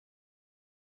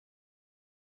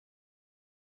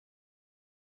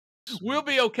We'll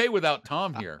be okay without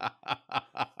Tom here.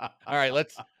 All right,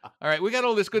 all right, we got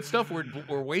all this good stuff.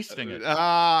 We're wasting it.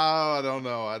 I don't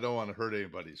know. I don't want to hurt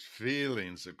anybody's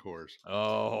feelings, of course.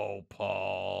 Oh,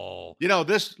 Paul.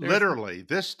 This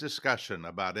this discussion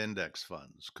about index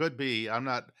funds could be, I'm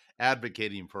not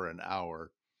advocating for an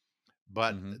hour,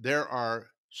 but Mhm.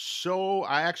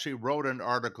 I actually wrote an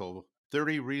article,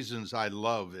 30 Reasons I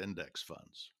Love Index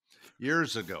Funds,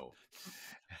 years ago.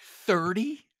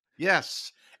 30?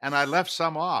 Yes, and I left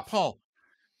some off. Paul.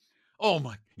 Oh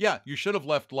my. Yeah, you should have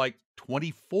left like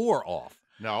 24 off.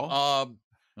 No? All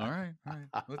right, all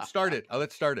right. Let's start it.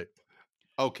 Let's start it.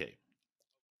 Okay.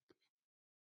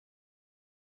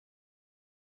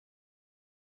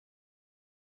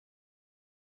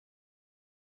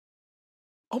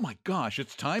 Oh my gosh,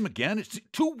 it's time again. It's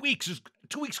 2 weeks.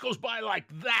 2 weeks goes by like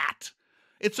that.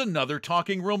 It's another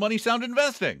Talking Real Money Sound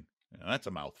Investing. Yeah, that's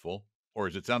a mouthful. Or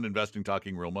is it Sound Investing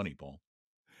Talking Real Money, Paul?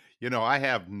 I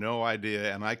have no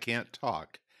idea, and I can't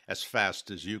talk as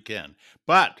fast as you can.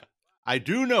 But I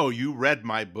do know you read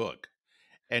my book,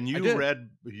 and I did.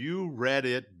 you read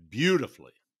it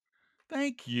beautifully.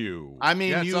 Thank you. I Yeah,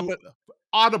 mean, it's up you at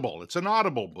Audible. It's an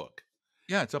Audible book.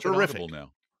 Audible Terrific.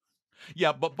 now.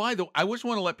 Yeah, but by the way, I just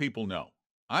want to let people know.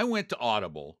 I went to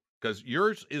Audible because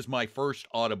yours is my first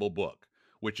Audible book,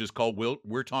 which is called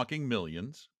We're Talking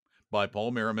Millions by Paul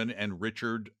Merriman and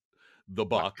Richard the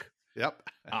Buck. Buck. Yep.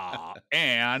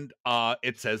 And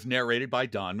it says narrated by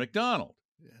Don McDonald,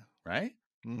 Yeah. right?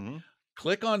 Hmm.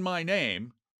 Click on my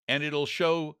name and it'll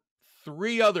show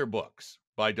 3 other books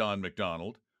by Don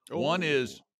McDonald. One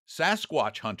is Oh.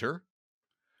 Sasquatch Hunter,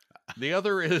 the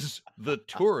other is The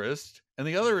Tourist, and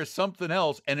the other is something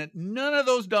else, and none of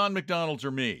those Don McDonalds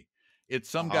are me. It's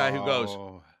some guy who goes,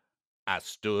 Oh. "I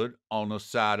stood on the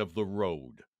side of the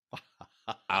road.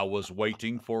 I was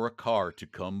waiting for a car to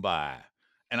come by."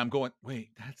 And I'm going,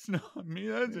 "Wait, that's not me.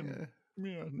 That's Yeah.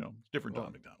 yeah, no, it's different Don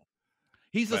Well, McDonald."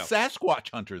 He's a well, Sasquatch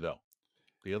hunter, though.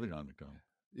 The other Don McDonald.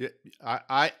 yeah,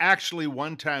 I actually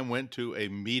one time went to a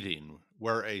meeting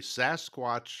where a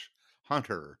Sasquatch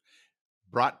hunter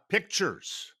brought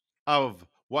pictures of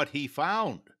what he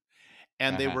found,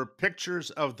 and they Uh-huh. were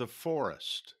pictures of the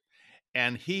forest.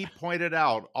 And he pointed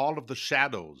out all of the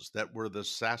shadows that were the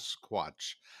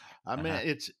Sasquatch. I mean,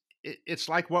 Uh-huh. it's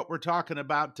like what we're talking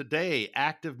about today,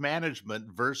 active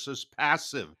management versus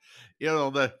passive.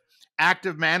 The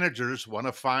active managers want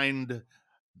to find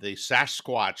the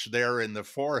Sasquatch there in the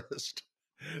forest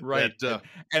Right. that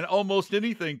And almost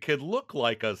anything can look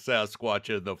like a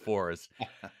Sasquatch in the forest.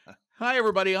 Hi,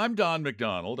 everybody. I'm Don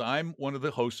McDonald. I'm one of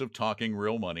the hosts of Talking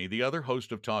Real Money. The other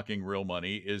host of Talking Real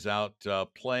Money is out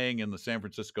playing in the San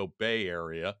Francisco Bay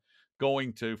Area,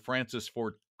 going to Francis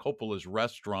Ford Coppola's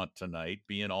restaurant tonight,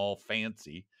 being all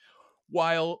fancy,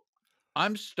 while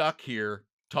I'm stuck here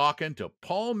talking to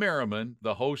Paul Merriman,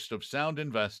 the host of Sound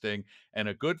Investing and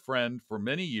a good friend for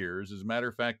many years. As a matter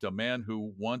of fact, a man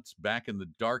who once, back in the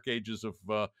dark ages of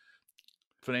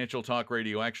Financial Talk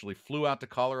Radio, actually flew out to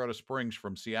Colorado Springs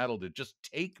from Seattle to just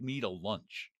take me to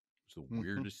lunch. It's the mhm,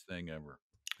 weirdest thing ever.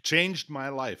 changed my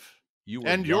life You were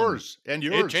and young. yours in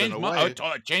a way.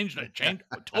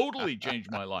 Totally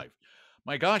changed my life.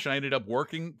 My gosh, I ended up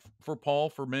working for Paul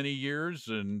for many years,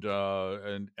 and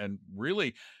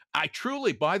really, I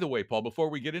truly. By the way, Paul, before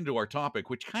we get into our topic,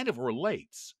 which kind of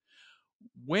relates,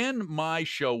 when my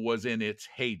show was in its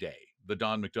heyday, the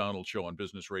Don McDonald Show on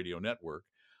Business Radio Network,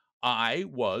 I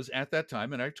was at that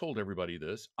time, and I told everybody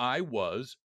this, I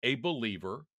was a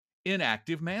believer in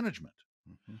active management.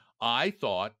 Mhm. I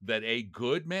thought that a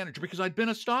good manager, because I'd been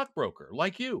a stockbroker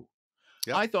like you,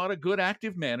 Yep. I thought a good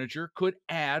active manager could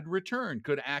add return,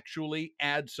 could actually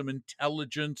add some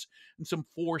intelligence and some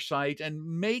foresight and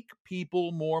make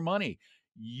people more money.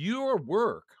 Your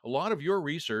work, a lot of your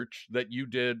research that you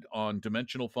did on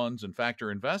dimensional funds and factor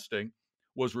investing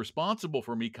was responsible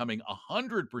for me coming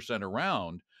 100%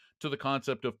 around to the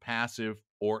concept of passive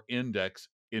or index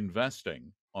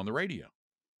investing on the radio.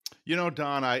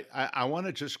 Don, I want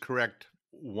to just correct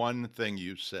one thing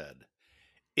you said.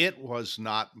 It was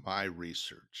not my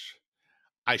research.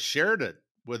 I shared it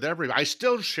with I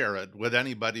still share it with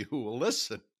anybody who will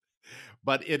listen.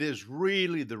 But it is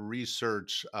really the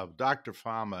research of Dr.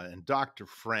 Fama and Dr.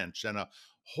 French and a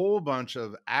whole bunch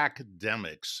of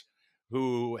academics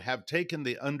who have taken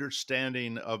the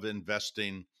understanding of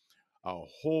investing a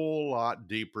whole lot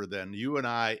deeper than you and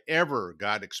I ever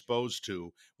got exposed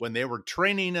to when they were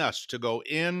training us to go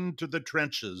into the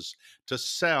trenches to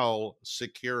sell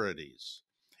securities.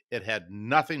 It had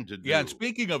nothing to Yeah, and do.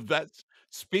 speaking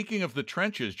of the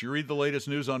trenches, do you read the latest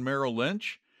news on Merrill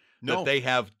Lynch? That No. they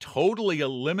have totally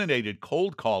eliminated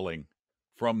cold calling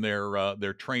from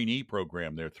their trainee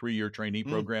program, their 3-year trainee Mm.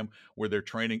 program, where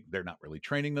they're not really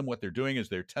training them. What they're doing is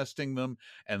they're testing them,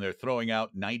 and they're throwing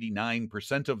out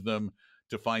 99% of them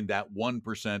to find that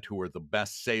 1% who are the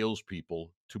best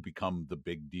salespeople to become the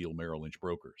big deal Merrill Lynch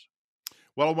brokers.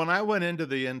 Well, when I went into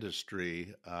the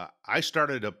industry, I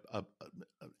started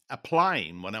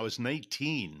applying when I was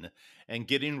 19 and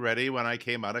getting ready when I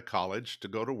came out of college to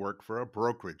go to work for a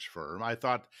brokerage firm. I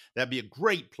thought that'd be a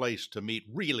great place to meet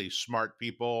really smart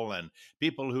people and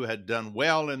people who had done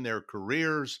well in their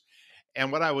careers. And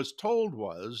what I was told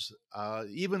was,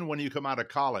 even when you come out of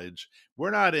college,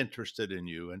 we're not interested in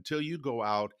you until you go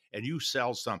out and you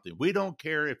sell something. We don't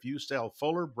care if you sell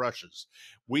Fuller brushes.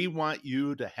 We want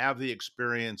you to have the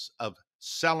experience of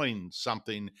selling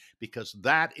something because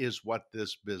that is what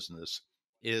this business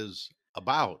is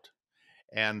about.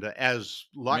 And as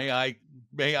luck May I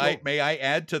go, may I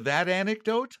add to that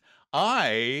anecdote?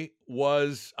 I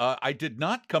did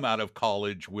not come out of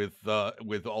college with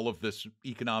all of this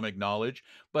economic knowledge,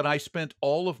 but I spent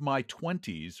all of my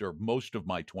 20s or most of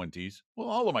my 20s, well,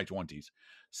 all of my 20s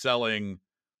selling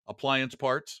appliance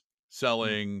parts,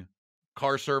 mm, selling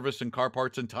car service and car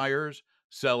parts and tires,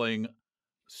 selling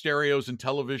stereos and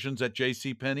televisions at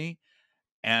J.C. Penney,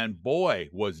 and boy,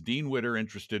 was Dean Witter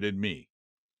interested in me.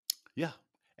 yeah.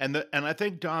 And I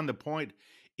think, Don, the point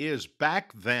is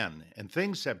back then, and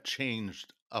things have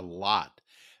changed a lot.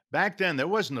 Back then, there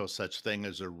was no such thing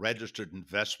as a registered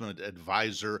investment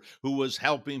advisor who was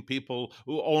helping people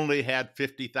who only had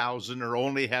 50,000 or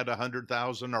only had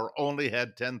 100,000 or only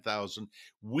had 10,000.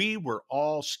 We were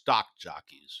all stock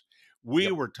jockeys. We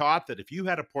Yep. were taught that if you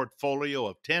had a portfolio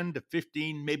of 10 to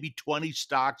 15, maybe 20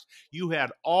 stocks, you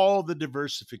had all the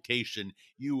diversification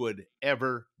you would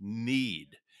ever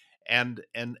need. And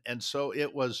so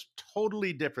it was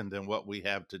totally different than what we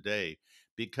have today,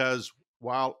 because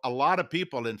while a lot of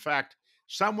people, in fact,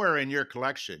 somewhere in your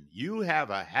collection you have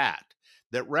a hat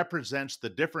that represents the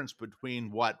difference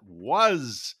between what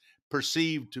was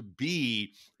perceived to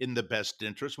be in the best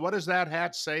interest. What does that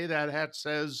hat say? That hat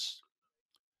says,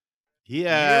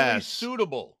 Merely yes,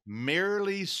 suitable.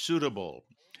 merely suitable.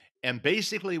 And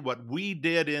basically, what we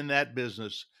did in that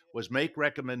business was make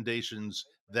recommendations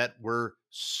that were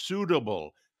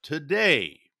suitable.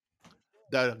 Today,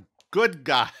 the good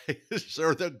guys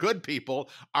or the good people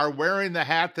are wearing the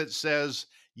hat that says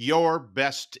your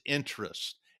best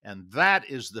interest. And that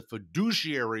is the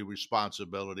fiduciary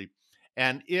responsibility.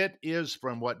 And it is,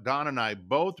 from what Don and I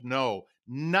both know,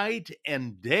 night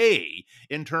and day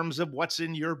in terms of what's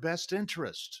in your best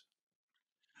interest.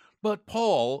 But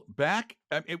Paul, back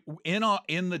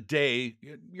in the day,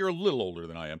 you're a little older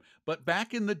than I am, but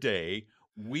back in the day,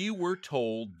 we were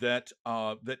told that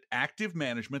that active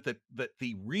management, that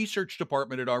the research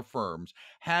department at our firms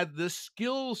had the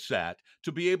skill set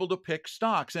to be able to pick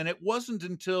stocks, and it wasn't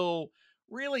until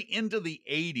really into the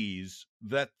 80s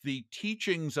that the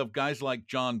teachings of guys like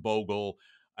John Bogle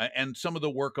and some of the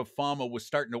work of Fama was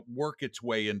starting to work its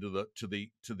way into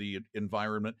the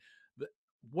environment.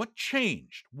 What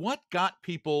changed? What got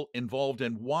people involved,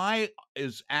 and why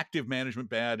is active management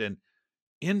bad and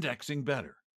indexing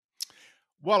better?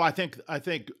 Well, I think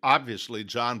obviously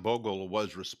John Bogle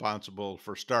was responsible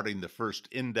for starting the first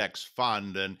index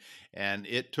fund, and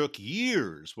it took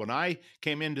years. When I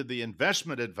came into the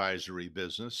investment advisory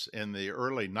business in the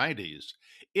early 90s,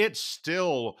 it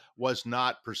still was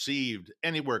not perceived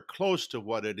anywhere close to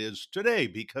what it is today,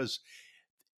 because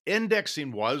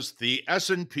indexing was the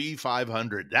S&P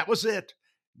 500. That was it.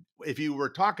 If you were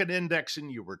talking indexing,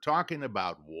 you were talking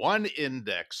about one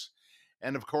index.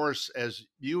 And of course, as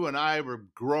you and I were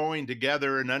growing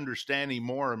together and understanding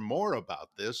more and more about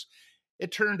this,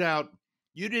 it turned out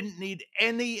you didn't need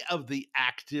any of the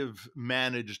active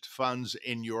managed funds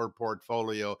in your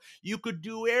portfolio. You could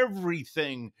do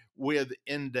everything with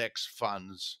index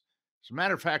funds. As a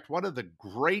matter of fact, one of the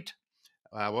great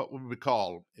what would we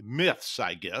call myths,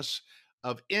 I guess,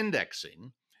 of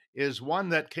indexing is one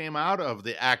that came out of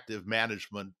the active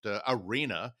management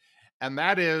arena, and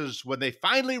that is when they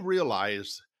finally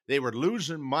realized they were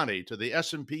losing money to the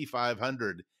S&P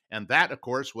 500, and that, of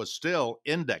course, was still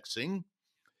indexing.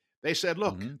 They said,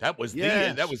 "Look, That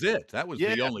yes, was it. That was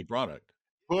yeah, the only product.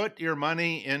 put your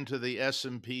money into the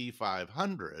S&P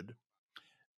 500.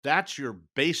 That's your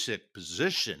basic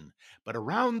position. But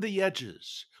around the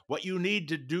edges, what you need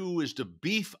to do is to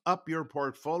beef up your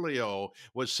portfolio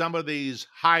with some of these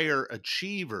higher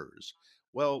achievers."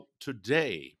 Well,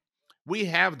 today, we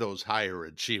have those higher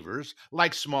achievers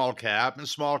like small cap and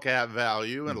small cap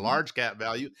value and Mhm. large cap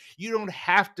value. You don't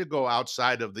have to go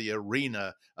outside of the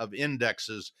arena of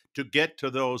indexes to get to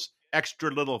those extra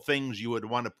little things you would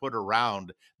want to put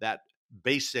around that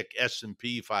basic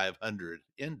S&P 500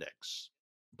 index.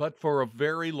 But for a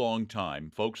very long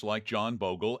time, folks like John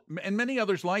Bogle and many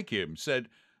others like him said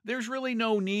there's really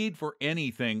no need for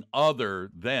anything other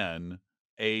than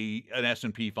an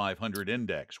S&P 500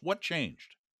 index. What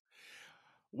changed?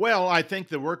 Well, I think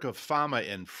the work of Fama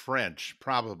in French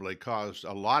probably caused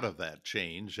a lot of that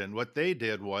change. And what they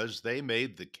did was they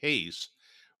made the case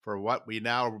for what we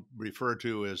now refer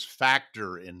to as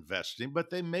factor investing, but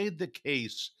they made the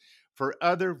case for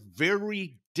other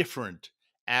very different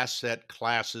asset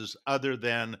classes other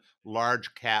than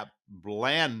large cap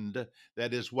blend.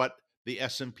 That is what the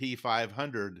S&P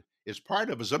 500 is part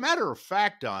of. As a matter of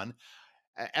fact, Don,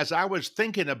 as I was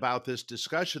thinking about this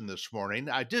discussion this morning,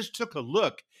 I just took a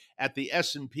look at the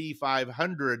S&P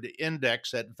 500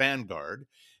 index at Vanguard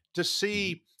to Mhm.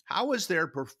 see how is their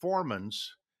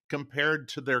performance compared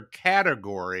to their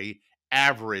category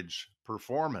average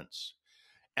performance.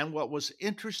 And what was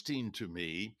interesting to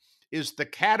me is the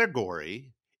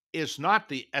category is not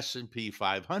the S&P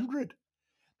 500.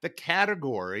 The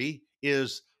category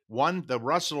is the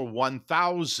Russell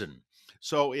 1000.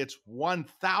 So it's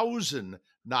 1000,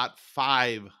 not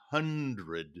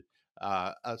 500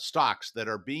 stocks that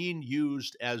are being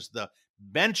used as the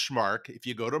benchmark if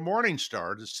you go to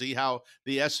Morningstar to see how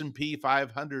the S&P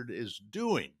 500 is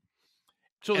doing.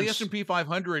 So And the S&P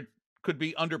 500 could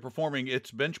be underperforming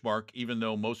its benchmark, even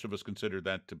though most of us consider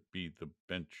that to be the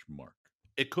benchmark.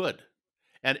 it could.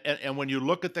 And when you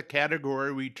look at the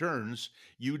category returns,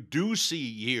 you do see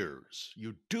years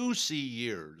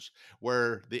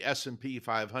where the S&P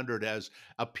 500 has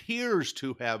appears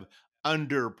to have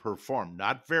underperformed.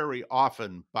 Not very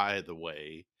often, by the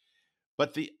way.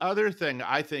 But the other thing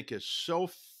I think is so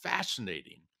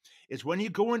fascinating is when you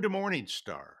go into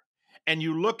Morningstar and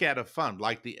you look at a fund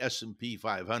like the S&P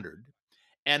 500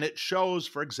 and it shows,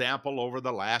 for example, over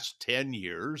the last 10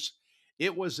 years,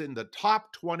 it was in the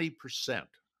top 20%.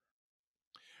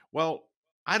 Well,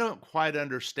 I don't quite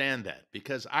understand that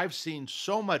because I've seen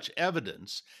so much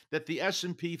evidence that the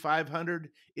S&P 500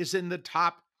 is in the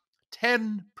top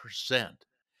 10%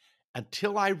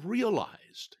 until I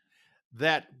realized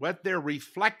that what they're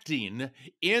reflecting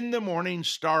in the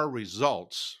Morningstar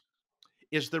results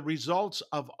is the results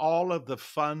of all of the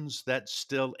funds that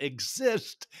still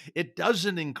exist. It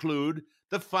doesn't include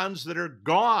the funds that are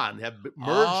gone, have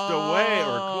merged away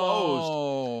or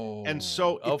closed. And Oh,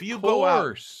 so if of you go out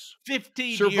course. 15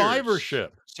 years,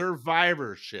 Survivorship.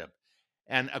 survivorship,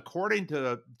 and according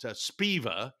to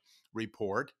Spiva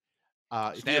report,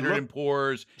 if you Standard look and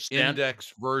Poor's stand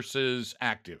index versus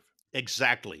active.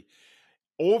 exactly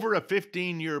over a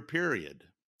 15-year period,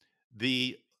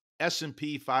 the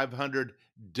S&P 500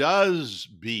 does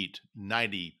beat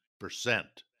 90%.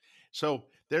 So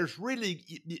there's really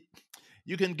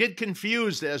you can get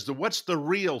confused as to what's the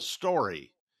real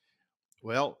story.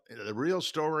 Well, the real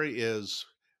story is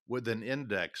with an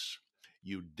index,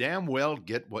 you damn well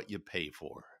get what you pay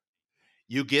for.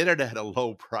 You get it at a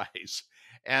low price.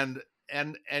 And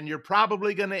and you're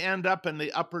probably going to end up in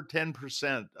the upper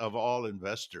 10% of all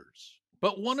investors.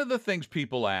 But one of the things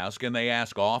people ask, and they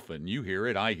ask often, you hear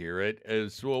it, I hear it,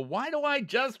 is, well, why do I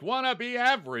just want to be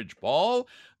average, Paul?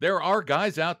 There are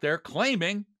guys out there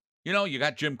claiming, you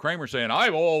got Jim Cramer saying,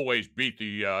 I've always beat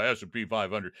the S&P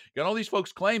 500. You got all these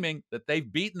folks claiming that they've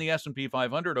beaten the S&P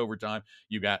 500 over time.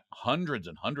 You got hundreds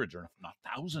and hundreds, or not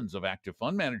thousands of active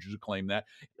fund managers who claim that.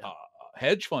 Yeah. Uh,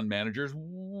 Hedge fund managers,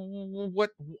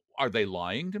 what are they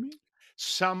lying to me?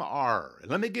 Some are.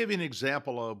 Let me give you an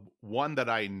example of one that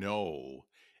I know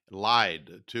lied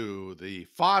to the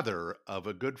father of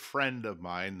a good friend of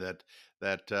mine that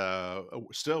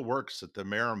still works at the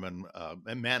Merriman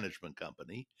management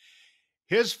company.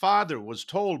 His father was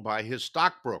told by his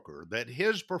stockbroker that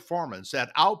his performance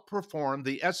had outperformed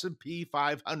the S&P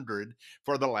 500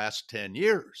 for the last 10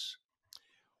 years.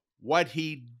 What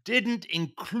he didn't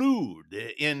include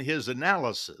in his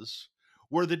analysis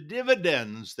were the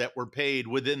dividends that were paid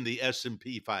within the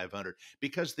S&P 500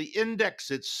 because the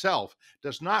index itself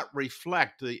does not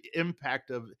reflect the impact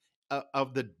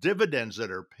of the dividends that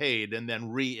are paid and then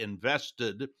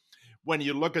reinvested. When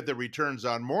you look at the returns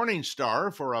on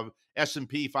Morningstar for a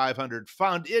S&P 500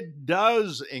 fund, it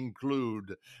does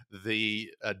include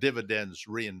the dividends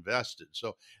reinvested.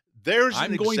 So there's an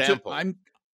I'm going to example.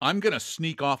 I'm gonna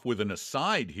sneak off with an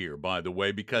aside here, by the way,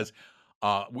 Yeah. because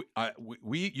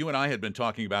you and I had been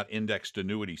talking about indexed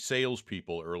annuity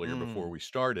salespeople earlier before Mm. we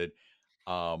started.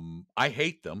 I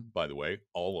hate them, by the way,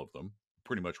 all of them,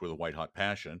 pretty much with a white hot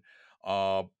passion.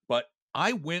 But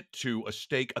I went to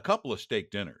a couple of steak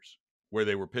dinners where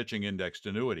they were pitching indexed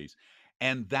annuities,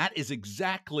 And that is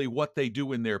exactly what they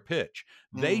do in their pitch.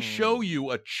 They show Mm,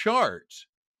 you a chart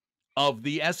of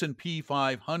the S&P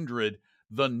 500,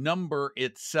 the number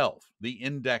itself, the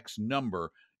index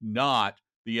number, not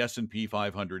the S&P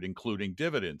 500 including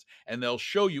dividends. And they'll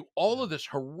show you all yeah. of this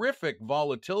horrific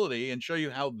volatility and show you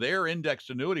how their indexed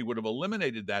annuity would have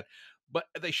eliminated that. But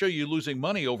they show you losing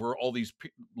money over all these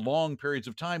long periods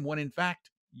of time when in fact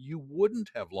you wouldn't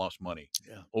have lost money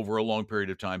Yeah. over a long period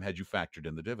of time had you factored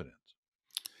in the dividends.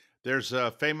 There's a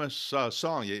famous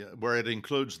song where it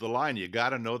includes the line, "You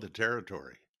gotta know the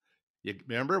territory." You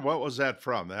remember what was that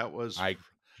from? That was, I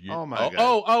you, oh my oh God,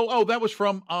 oh oh oh that was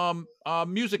from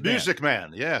Music Man. Music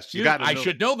Man. Yes, you got to I know.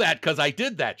 should know that because I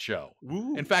did that show.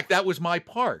 In Woo! fact, that was my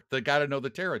part, the gotta know the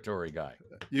territory guy.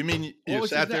 You mean What you was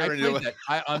his sat name? I there and you played that.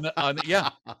 I on the yeah,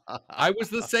 I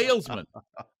was the salesman.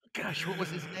 Gosh, what was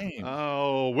his name?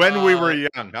 Oh, when we were Uh,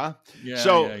 young, huh? yeah,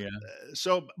 So, yeah,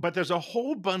 yeah. but there's a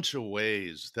whole bunch of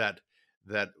ways that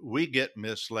we get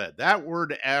misled. That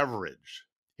word average.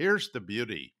 Here's the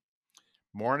beauty.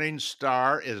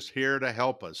 Morningstar is here to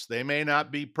help us. They may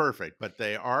not be perfect, but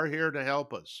they are here to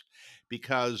help us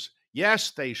because,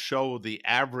 yes, they show the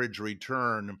average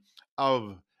return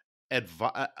of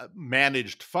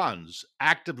managed funds,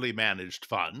 actively managed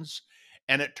funds.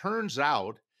 And it turns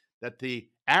out that the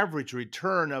average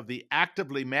return of the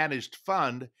actively managed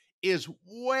fund is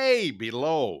way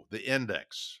below the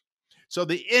index. So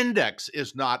the index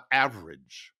is not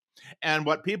average. And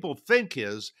what people think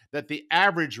is that the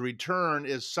average return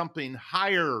is something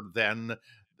higher than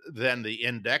the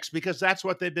index because that's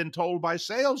what they've been told by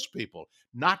salespeople.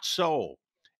 Not so.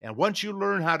 And once you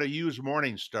learn how to use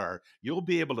Morningstar, you'll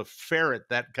be able to ferret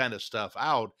that kind of stuff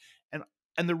out. And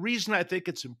and the reason I think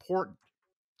it's important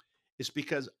is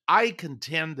because I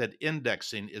contend that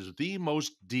indexing is the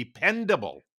most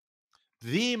dependable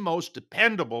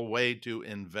way to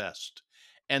invest.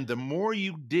 And the more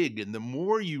you dig and the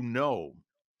more you know,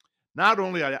 not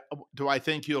only do I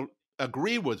think you'll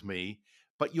agree with me,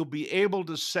 but you'll be able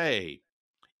to say,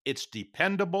 it's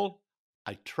dependable.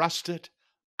 I trust it.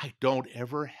 I don't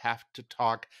ever have to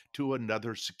talk to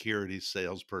another security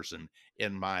salesperson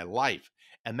in my life.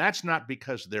 And that's not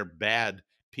because they're bad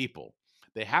people.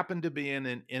 They happen to be in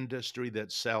an industry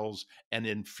that sells an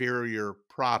inferior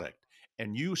product.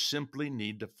 And you simply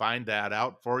need to find that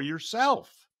out for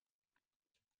yourself.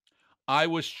 I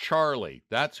was Charlie.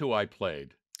 That's who I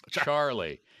played.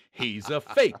 Charlie. He's a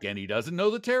fake and he doesn't know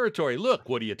the territory. Look,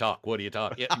 what do you talk? What do you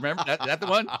talk? Yeah, remember that the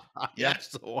one? Yeah. That's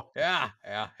the one. Yeah,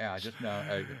 yeah, yeah. Just now,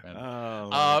 I just found it. Oh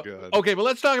my God. Okay, but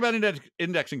let's talk about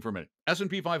indexing for a minute.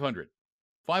 S&P 500,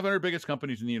 500 biggest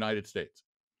companies in the United States.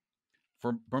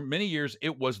 For many years,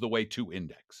 it was the way to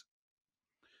index,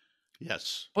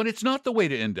 Yes. but it's not the way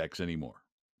to index anymore,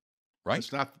 right?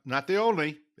 That's not the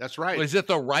only. That's right. Is it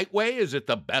the right way? Is it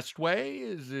the best way?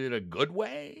 Is it a good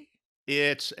way?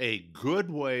 It's a good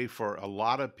way for a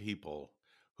lot of people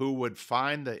who would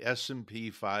find the S&P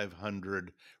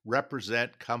 500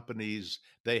 represent companies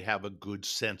they have a good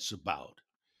sense about.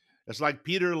 It's like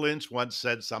Peter Lynch once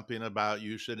said something about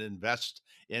you should invest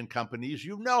in companies.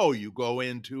 You go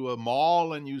into a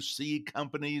mall and you see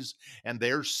companies and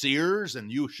they're Sears and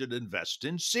you should invest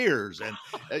in Sears. And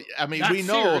I mean, Not we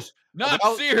know, Sears. Not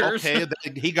well, Sears. okay,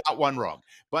 he got one wrong.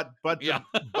 Yeah.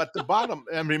 But the bottom,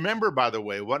 and remember, by the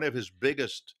way, one of his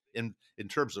biggest in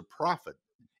terms of profit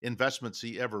investments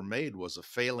he ever made was a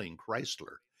failing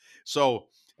Chrysler. So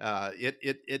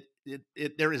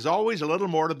there is always a little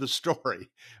more to the story,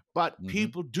 but Mhm.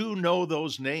 people do know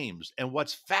those names. And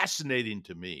what's fascinating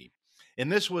to me, and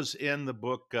this was in the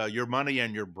book Your Money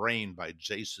and Your Brain by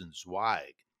Jason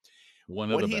Zweig. One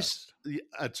of What the he's best.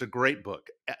 It's a great book.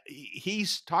 He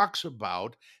talks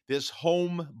about this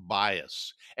home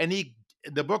bias, and he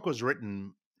the book was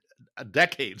written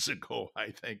decades ago,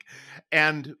 I think.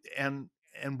 And and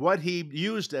what he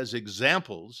used as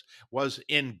examples was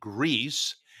in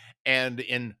Greece and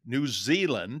in New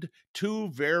Zealand, two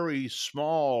very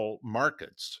small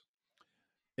markets.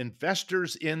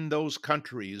 Investors in those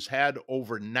countries had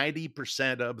over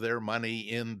 90% of their money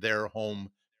in their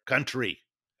home country.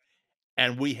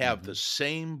 And we have the Mhm.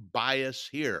 same bias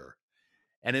here.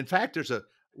 And in fact, there's a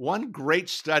one great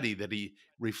study that he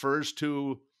refers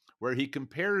to where he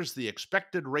compares the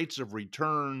expected rates of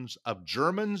returns of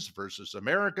Germans versus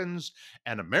Americans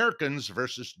and Americans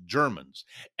versus Germans.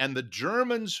 And the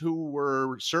Germans who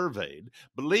were surveyed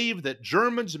believe that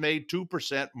Germans made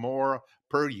 2% more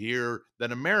per year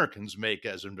than Americans make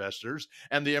as investors.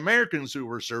 And the Americans who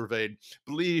were surveyed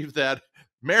believe that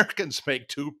Americans make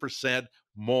 2%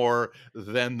 more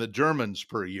than the Germans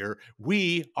per year.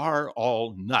 We are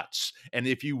all nuts. And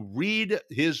if you read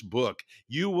his book,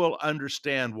 you will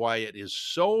understand why it is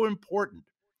so important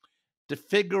to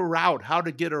figure out how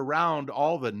to get around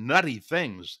all the nutty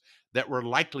things that we're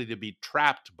likely to be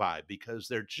trapped by because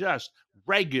they're just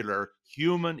regular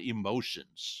human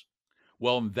emotions.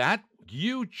 Well, that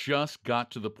you just got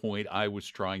to the point I was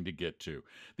trying to get to.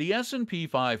 The S&P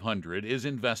 500 is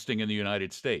investing in the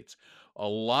United States. A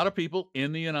lot of people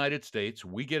in the United States,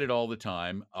 we get it all the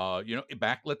time.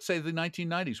 Back, let's say the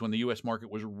 1990s when the US market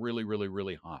was really, really,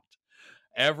 really hot.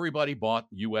 Everybody bought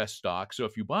US stocks. So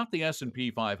if you bought the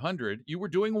S&P 500, you were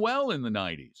doing well in the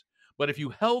 90s. But if you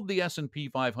held the S&P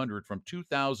 500 from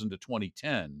 2000 to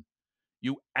 2010,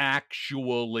 you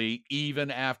actually, even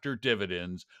after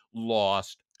dividends,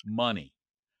 lost money.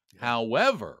 Yeah.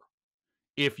 However,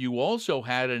 if you also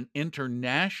had an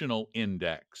international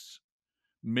index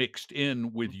mixed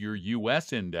in with your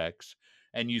US index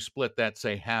and you split that,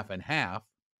 say, half and half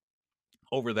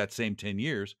over that same 10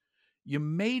 years, you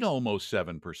made almost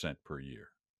 7% per year.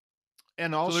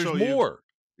 And So there's also you more.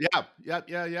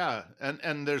 yeah.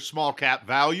 And there's small cap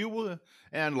value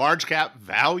and large cap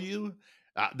value.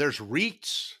 There's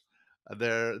REITs.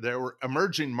 There were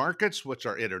emerging markets, which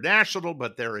are international,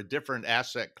 but they're a different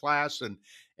asset class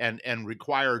and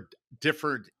require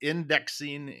different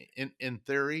indexing in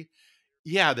theory.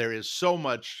 Yeah, there is so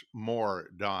much more,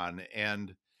 Don,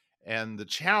 and the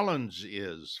challenge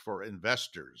is for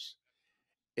investors.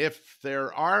 If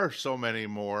there are so many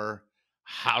more,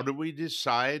 how do we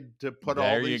decide to put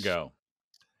all There you these? go.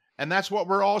 And that's what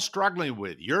we're all struggling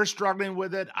with. You're struggling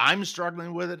with it. I'm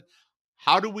struggling with it.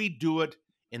 How do we do it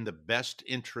in the best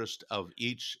interest of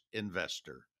each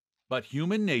investor? But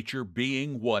human nature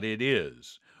being what it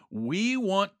is, we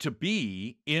want to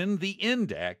be in the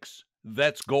index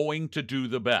that's going to do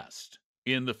the best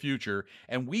in the future.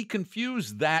 And we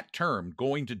confuse that term,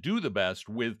 going to do the best,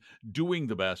 with doing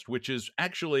the best, which is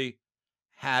actually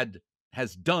had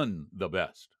has done the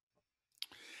best.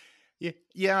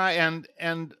 Yeah,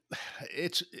 and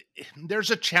it's there's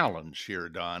a challenge here,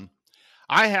 Don.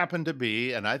 I happen to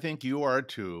be, and I think you are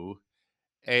too,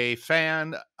 a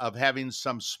fan of having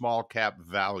some small cap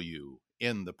value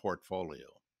in the portfolio.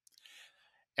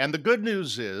 And the good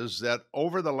news is that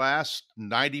over the last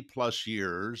 90 plus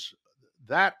years,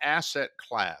 that asset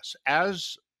class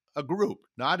as a group,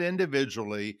 not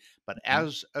individually, but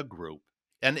Mhm. as a group,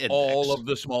 an All index, of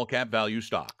the small cap value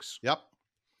stocks. yep,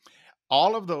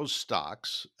 all of those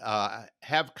stocks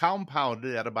have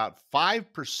compounded at about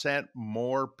 5%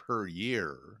 more per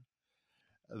year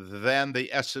than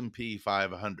the S&P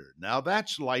 500. Now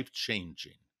that's life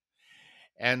changing.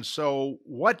 And so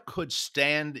what could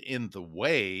stand in the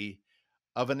way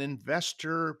of an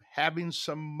investor having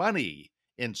some money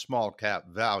in small cap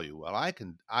value? Well, I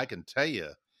can tell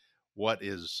you what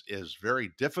is very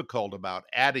difficult about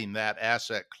adding that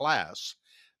asset class.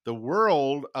 The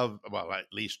world of, well,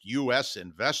 at least US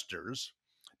investors,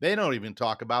 they don't even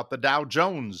talk about the Dow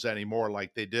Jones anymore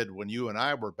like they did when you and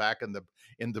I were back in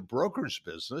the broker's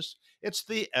business. It's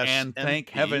the And thank S&P.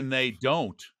 heaven they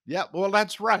don't. Yeah, well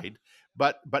that's right.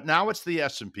 But now it's the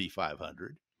S&P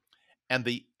 500, and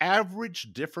the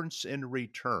average difference in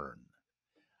return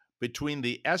between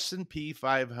the S&P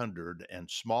 500 and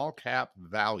small cap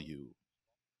value,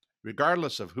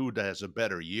 regardless of who has a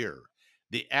better year,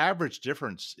 the average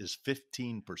difference is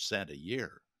 15% a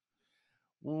year.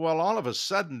 Well, all of a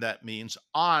sudden, that means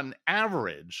on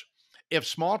average, if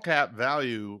small cap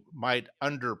value might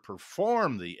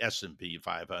underperform the S&P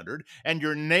 500 and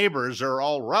your neighbors are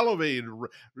all relevated,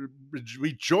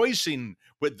 rejoicing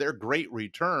with their great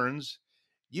returns,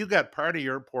 you got part of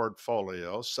your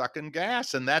portfolio sucking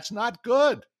gas, and that's not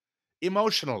good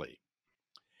emotionally.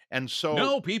 And so,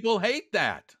 No, people hate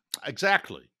that.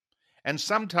 exactly. And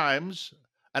sometimes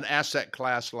an asset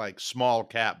class like small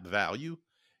cap value,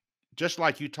 just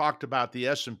like you talked about the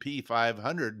S&P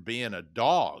 500 being a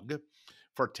dog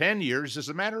for 10 years, as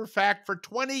a matter of fact, for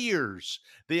 20 years,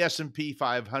 the S&P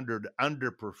 500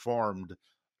 underperformed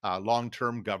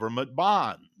long-term government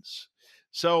bonds.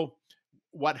 So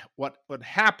what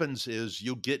happens is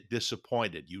you get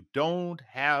disappointed. You don't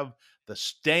have the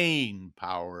staying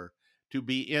power to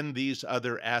be in these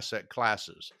other asset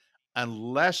classes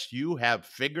unless you have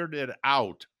figured it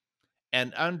out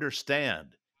and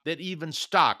understand that even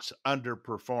stocks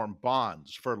underperform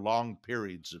bonds for long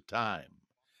periods of time.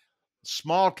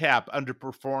 Small cap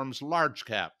underperforms large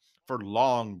cap for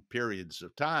long periods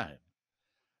of time.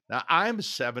 Now, I'm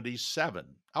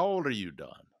 77. How old are you,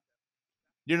 Don?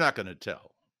 You're not going to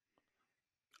tell.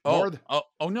 More Oh, th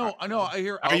no, I know, I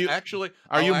hear are you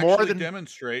are I'll you more actually than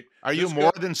demonstrate. are you This go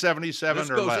more than this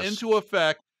 77 or goes less? into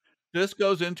effect this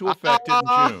goes into effect in Ah,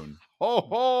 June. ho,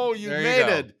 ho, you There you made go.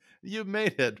 it. You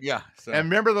made it. Yeah, And so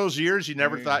remember those years you there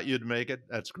never you go. thought you'd make it?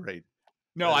 That's great.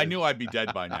 No, That I is knew I'd be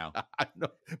dead by now. I know,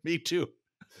 me too.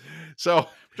 So,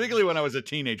 Particularly when I was a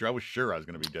teenager, I was sure I was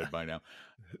gonna be dead by now.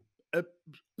 uh,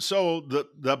 so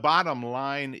the bottom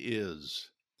line is,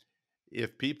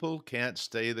 if people can't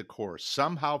stay the course,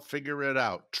 somehow figure it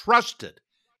out, trust it,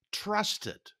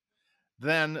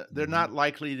 then they're Mhm. not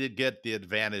likely to get the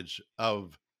advantage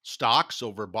of stocks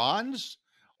over bonds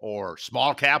or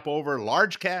small cap over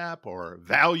large cap or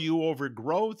value over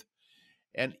growth.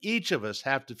 And each of us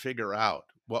have to figure out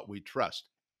what we trust.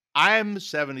 I'm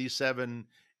 77.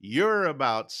 You're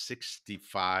about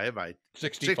 65. 65,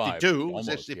 62,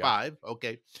 almost, yeah. 65.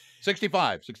 Okay.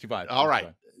 65, 65, All right.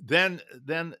 65. Then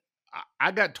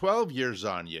I got 12 years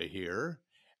on you here.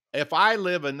 If I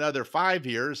live another 5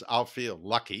 years, I'll feel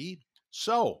lucky.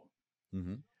 So,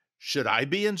 Mhm. should I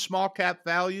be in small cap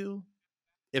value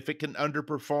if it can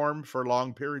underperform for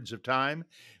long periods of time?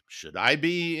 Should I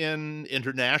be in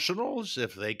internationals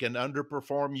if they can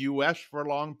underperform US for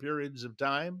long periods of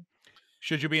time?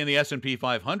 Should you be in the S&P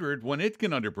 500 when it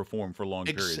can underperform for long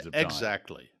periods of time?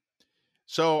 Exactly.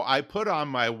 So I put on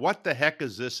my "What the heck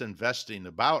is this investing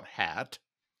about" hat.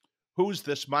 Who's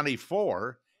this money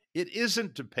for? It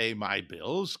isn't to pay my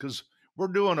bills because we're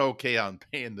doing okay on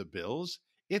paying the bills.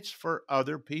 It's for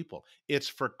other people. It's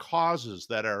for causes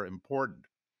that are important.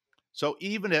 So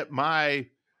even at my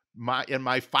in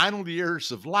my final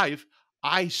years of life,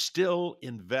 I still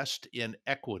invest in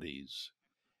equities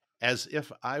as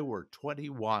if I were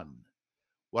 21.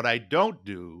 What I don't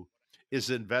do is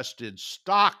invest in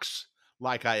stocks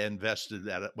like I invested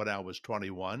at it when I was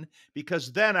 21,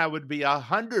 because then I would be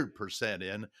 100%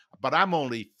 in, but I'm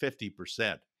only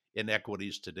 50% in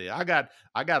equities today. I got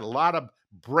a lot of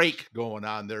break going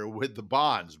on there with the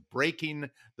bonds, breaking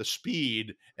the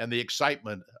speed and the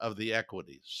excitement of the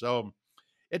equities. So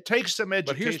it takes some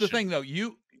But here's the education. thing,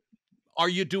 though, are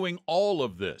you doing all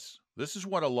of this? This is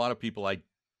what a lot of people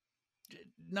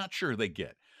not sure they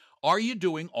get. Are you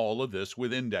doing all of this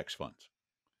with index funds?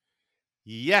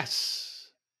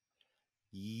 Yes.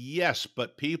 Yes,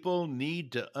 but people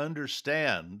need to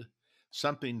understand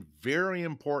something very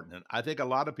important. And I think a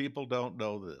lot of people don't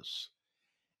know this.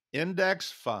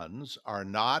 Index funds are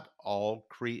not all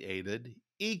created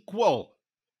equal.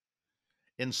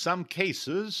 In some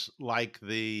cases, like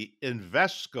the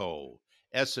Invesco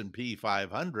S&P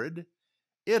 500,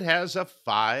 it has a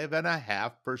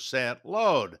 5.5%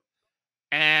 load.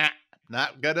 Eh,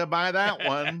 not gonna buy that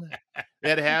one.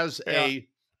 It has Yeah. a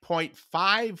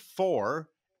 0.54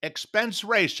 expense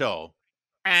ratio.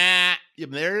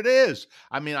 There it is.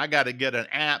 I mean, I got to get an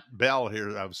app bell here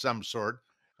of some sort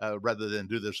rather than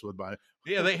do this with my.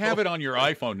 Yeah, they have it on your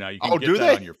iPhone now. You can Oh, get do that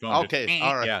they? on your phone. Just Okay,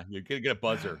 all right. yeah, you can get a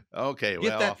buzzer. Okay,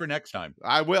 Get that well, for next time.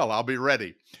 I will. I'll be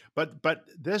ready. But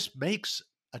this makes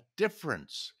a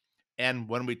difference. And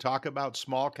when we talk about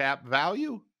small cap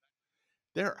value,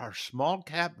 there are small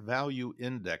cap value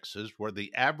indexes where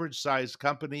the average size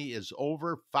company is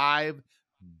over $5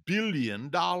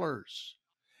 billion,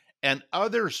 and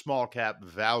other small cap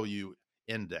value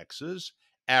indexes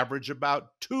average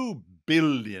about $2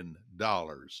 billion.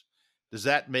 Does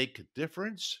that make a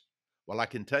difference? Well, I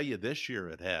can tell you this year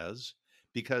it has,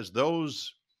 because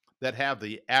those that have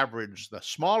the average, the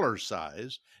smaller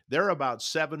size, they're about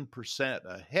 7%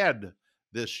 ahead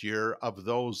this year of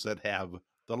those that have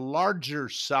the larger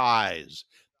size.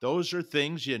 Those are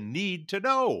things you need to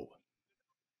know.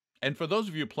 And for those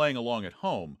of you playing along at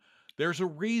home, there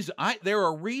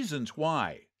are reasons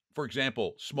why, for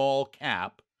example, small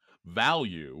cap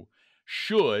value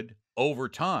should over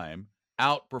time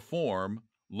outperform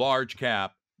large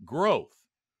cap growth.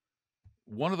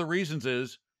 One of the reasons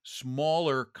is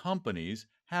smaller companies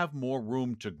have more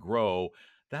room to grow.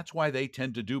 That's why they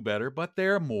tend to do better, but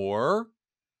they're more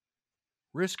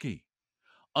risky.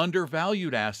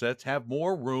 Undervalued assets have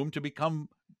more room to become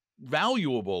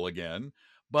valuable again,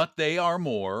 but they are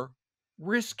more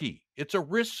risky. It's a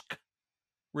risk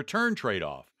return trade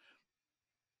off.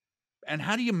 And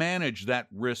how do you manage that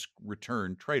risk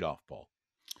return trade off, Paul?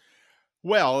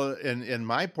 Well, in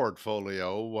my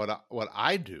portfolio, what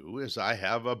I do is I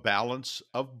have a balance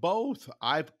of both.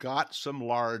 I've got some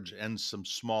large and some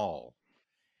small.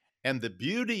 And the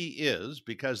beauty is,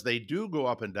 because they do go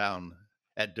up and down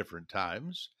at different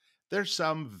times, there's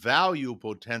some value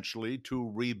potentially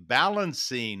to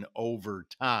rebalancing over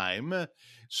time,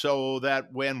 so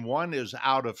that when one is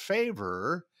out of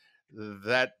favor,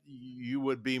 that you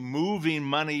would be moving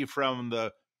money from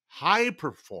the high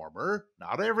performer,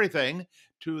 not everything,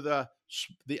 to the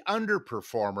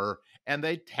underperformer, and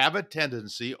they have a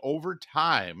tendency over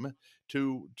time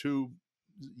to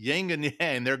yin and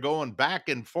yang. They're going back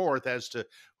and forth as to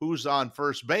who's on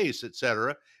first base,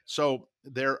 etc. So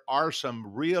there are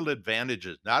some real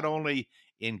advantages, not only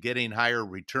in getting higher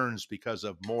returns because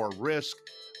of more risk,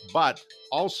 but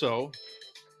also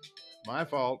my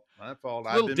fault. My fault. It's a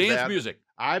I've little been dance bad. music.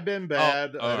 I've been Oh,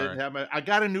 bad. I all didn't right. have my. I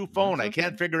got a new phone. That's I okay.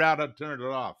 can't figure out how to turn it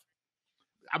off.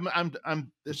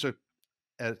 It's a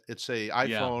it's a Yeah.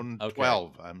 iPhone Okay.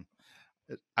 12. I'm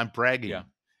Yeah. bragging.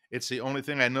 It's the only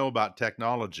thing I know about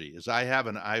technology is I have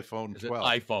an iPhone Is it 12.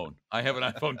 iPhone? I have an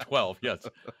iPhone 12. Yes.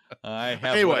 I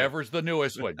have Anyway, whatever's the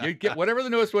newest one. You get whatever the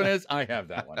newest one is, I have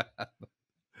that one.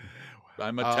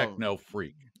 I'm a um, techno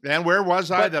freak. and where was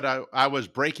I But that I was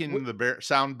w breaking the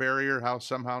sound barrier? How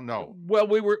somehow no. well,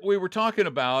 we were talking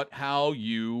about how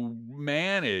you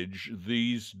manage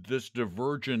this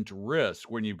divergent risk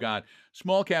when you've got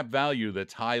small cap value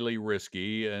that's highly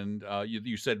risky, and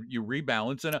you said you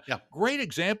rebalance. And a Yeah. great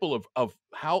example of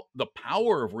how the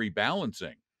power of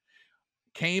rebalancing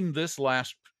came this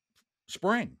last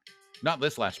spring, not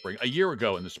this last spring, a year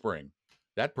ago in the spring.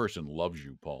 That person loves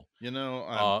you, Paul. You know,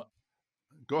 Uh,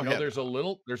 go ahead. there's a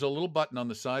little button on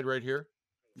the side right here.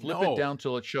 Flip it No. down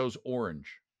till it shows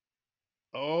orange.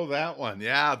 Oh, that one.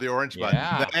 Yeah, the orange button.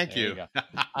 Yeah, Thank there you you.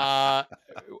 go. Uh,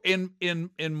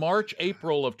 in March,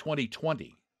 April of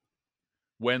 2020,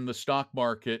 when the stock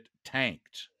market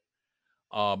tanked,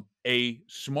 a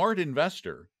smart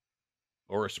investor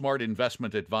or a smart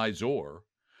investment advisor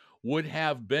would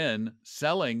have been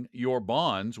selling your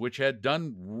bonds, which had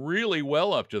done really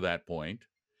well up to that point,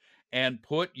 and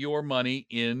put your money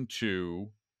into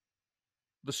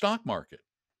the stock market.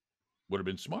 Would have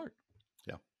been smart.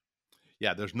 Yeah.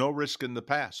 Yeah, there's no risk in the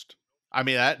past. I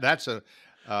mean, that's a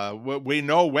we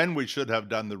know when we should have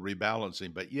done the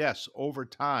rebalancing, but yes, over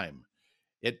time,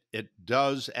 it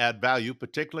does add value,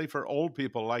 particularly for old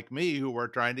people like me who are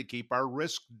trying to keep our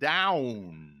risk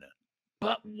down.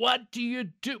 But what do you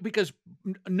do? Because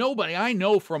nobody, I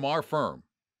know from our firm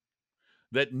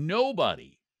that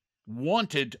nobody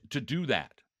wanted to do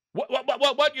that. What?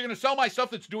 You're going to sell my stuff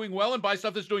that's doing well and buy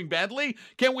stuff that's doing badly?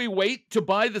 Can we wait to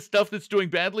buy the stuff that's doing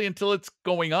badly until it's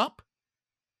going up?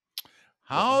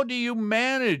 Well, How do you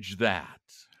manage that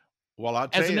well, I'll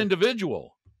tell as an you,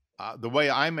 individual? the way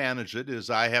I manage it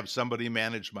is I have somebody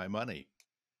manage my money.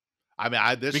 I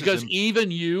mean, this is Because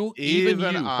even even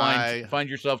you find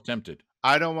yourself tempted.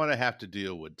 I don't want to have to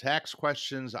deal with tax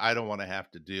questions. I don't want to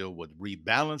have to deal with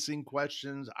rebalancing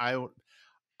questions.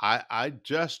 I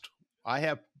just I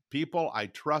have people I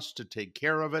trust to take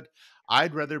care of it.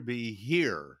 I'd rather be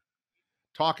here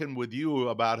talking with you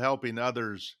about helping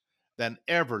others than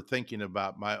ever thinking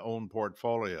about my own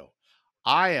portfolio.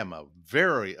 I am a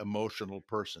very emotional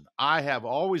person. I have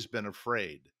always been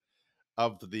afraid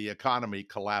of the economy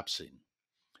collapsing.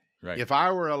 Right. If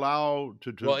I were allowed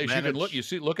Well, to as you can look,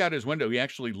 manage look out his window. He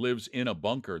actually lives in a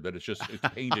bunker that it's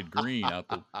painted green out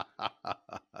the.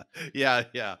 yeah,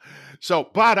 yeah.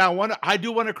 So, but I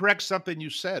do want to correct something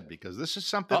you said because this is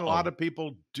something a lot Uh-oh. of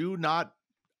people do not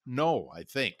know, I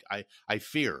think. I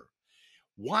fear.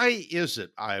 Why is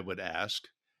it, I would ask,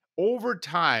 over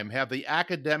time have the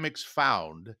academics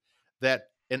found that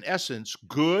in essence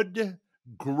good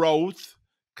growth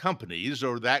companies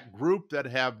or that group that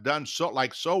have done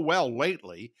so well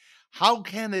lately, how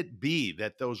can it be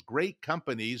that those great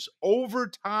companies over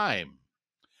time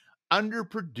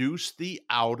underproduce the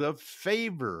out of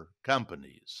favor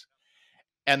companies?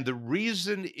 And the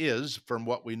reason is, from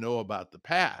what we know about the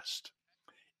past,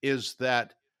 is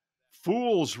that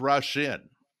fools rush in.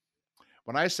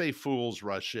 When I say fools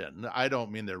rush in, I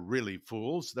don't mean they're really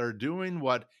fools. They're doing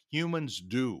what humans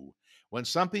do. When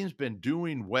something's been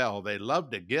doing well, they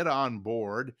love to get on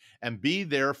board and be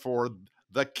there for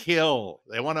the kill.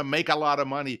 They want to make a lot of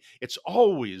money. It's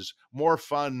always more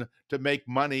fun to make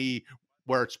money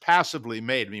where it's passively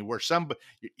made. I mean, where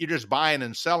you're just buying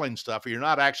and selling stuff, you're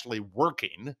not actually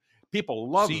working. People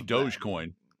See love that.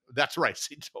 Dogecoin. That's right,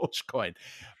 see Dogecoin.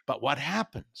 But what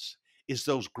happens is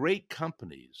those great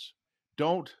companies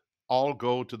don't all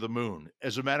go to the moon.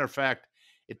 As a matter of fact,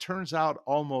 it turns out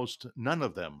almost none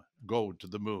of them go to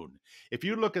the moon. If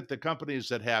you look at the companies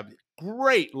that have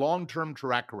great long term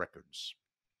track records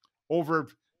over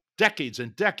decades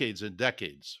and decades and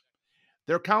decades,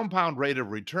 their compound rate of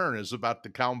return is about the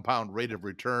compound rate of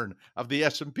return of the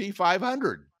S&P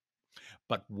 500.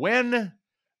 But when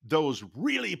those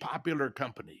really popular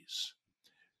companies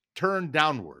turn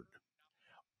downward,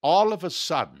 all of a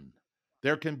sudden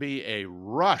there can be a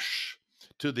rush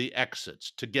to the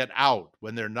exits, to get out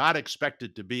when they're not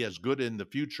expected to be as good in the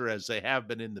future as they have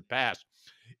been in the past.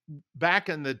 Back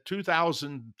in the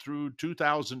 2000 through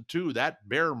 2002, that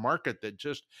bear market that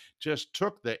just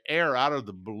took the air out of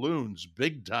the balloons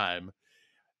big time,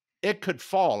 it could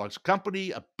fall. A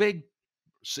company, a big,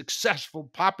 successful,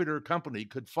 popular company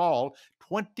could fall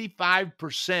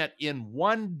 25% in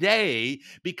one day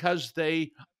because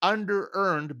they under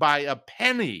earned by a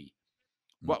penny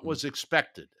what Mhm. was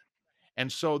expected.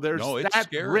 And so there's No, it's that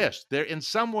scary. risk. There in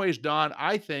some ways, Don,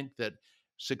 I think that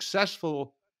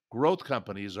successful growth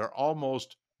companies are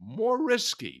almost more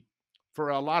risky for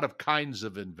a lot of kinds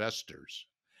of investors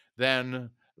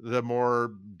than the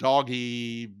more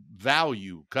doggy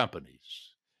value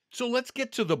companies. So let's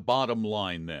get to the bottom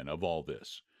line then of all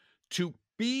this. To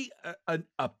be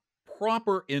a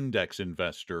proper index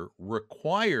investor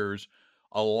requires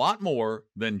a lot more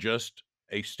than just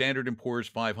a Standard and Poor's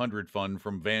 500 fund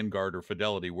from Vanguard or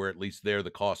Fidelity, where at least there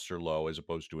the costs are low as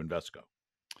opposed to Invesco.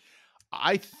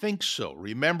 I think so.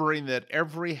 Remembering that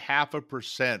every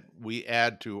 0.5% we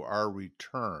add to our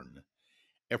return,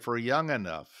 if we're young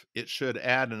enough, it should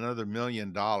add another $1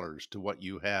 million to what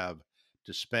you have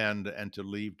to spend and to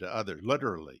leave to others.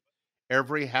 Literally,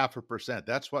 every 0.5%.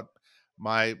 That's what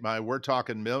my we're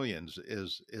talking millions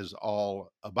is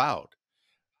all about.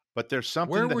 But there's Where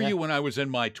something were that you when I was in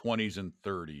my 20s and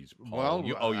 30s, Paul? well,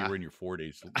 You were in your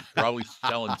 40s, probably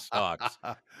selling stocks.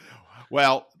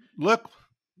 well, look,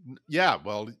 yeah,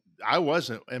 well, I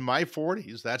wasn't in my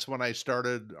 40s. That's when I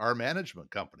started our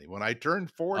management company. When I turned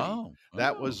 40, Oh,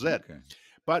 that oh, was it. okay.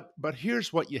 But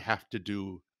here's what you have to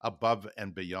do above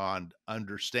and beyond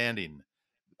understanding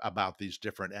about these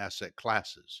different asset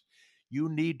classes. You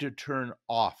need to turn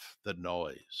off the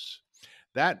noise.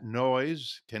 That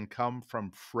noise can come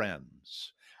from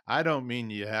friends. I don't mean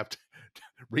you have to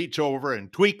reach over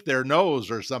and tweak their nose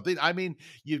or something. I mean,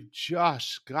 you've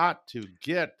just got to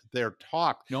get their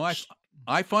talk. No,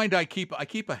 I find I keep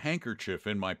a handkerchief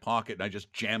in my pocket and I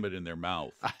just jam it in their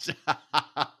mouth.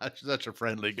 Such a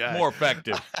friendly It's guy. more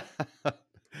effective.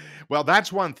 Well,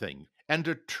 that's one thing. And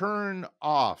to turn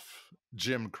off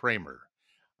Jim Cramer.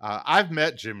 I've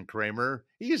met Jim Cramer.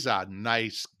 He's a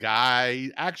nice guy.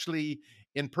 Actually,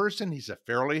 in person, he's a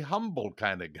fairly humble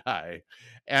kind of guy.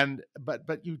 And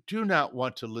but you do not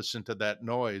want to listen to that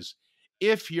noise.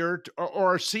 If you're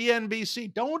or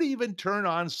CNBC, don't even turn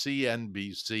on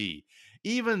CNBC.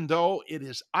 Even though it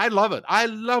is, I love it. I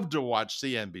love to watch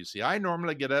CNBC. I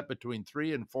normally get up between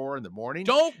 3 and 4 in the morning.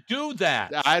 Don't do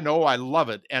that. I know I love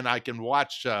it, and I can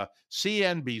watch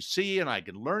CNBC, and I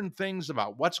can learn things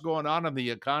about what's going on in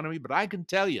the economy. But I can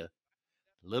tell you,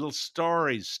 little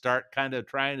stories start kind of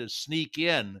trying to sneak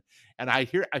in, and I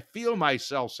feel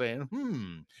myself saying,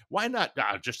 why not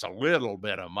just a little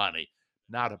bit of money,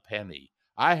 not a penny.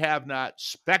 I have not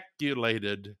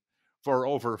speculated for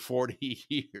over 40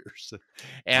 years, I'm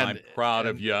and proud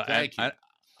of and you, and thank you.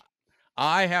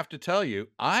 I have to tell you,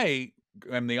 I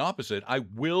am the opposite. I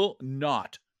will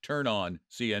not turn on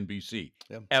CNBC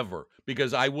Yeah. ever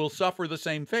because I will suffer the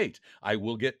same fate. I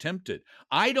will get tempted.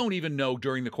 I don't even know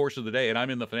during the course of the day, and I'm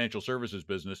in the financial services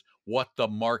business, what the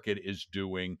market is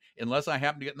doing unless I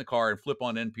happen to get in the car and flip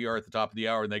on NPR at the top of the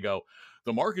hour and they go,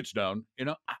 the market's down.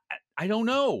 I don't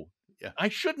know. Yeah. I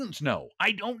shouldn't know.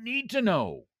 I don't need to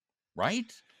know.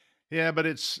 Right? Yeah, but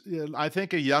I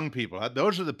think of young people.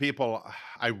 Those are the people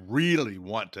I really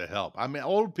want to help. I mean,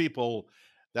 old people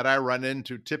that I run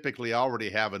into typically already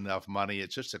have enough money.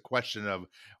 It's just a question of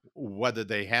whether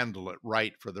they handle it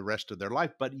right for the rest of their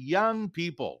life. But young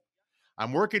people,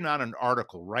 I'm working on an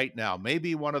article right now,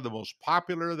 maybe one of the most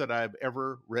popular that I've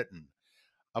ever written,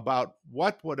 about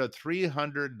what would a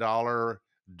 $300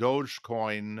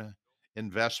 Dogecoin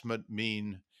investment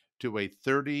mean to a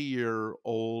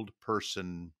 30-year-old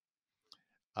person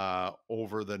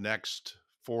over the next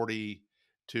 40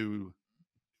 to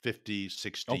 50,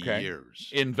 60 Okay. years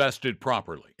Invested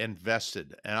properly.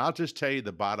 invested. And I'll just tell you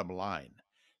the bottom line.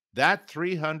 That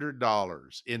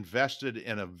 $300 invested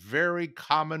in a very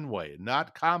common way,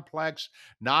 not complex,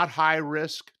 not high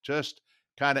risk, just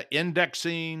kind of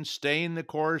indexing, staying the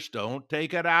course, don't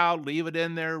take it out, leave it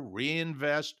in there,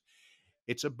 reinvest.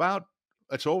 It's about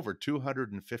it's over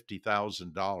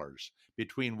 $250,000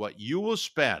 between what you will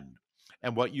spend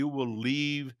and what you will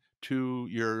leave to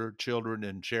your children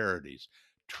and charities.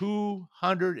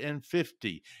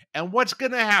 250. And what's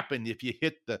going to happen if you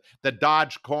hit the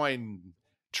Dogecoin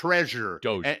treasure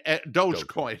Doge. and Doge.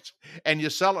 Dogecoins and you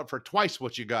sell it for twice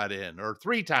what you got in or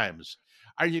three times?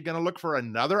 Are you going to look for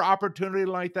another opportunity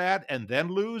like that and then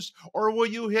lose? Or will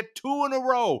you hit two in a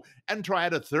row and try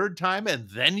it a third time and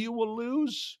then you will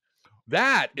lose?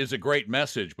 That is a great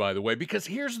message, by the way, because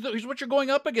here's what you're going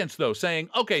up against, though, saying,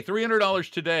 "Okay, $300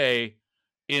 today,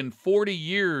 in 40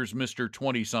 years, Mister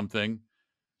 20 something,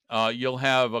 you'll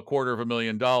have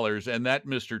 $250,000." And that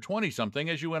Mr. 20 something,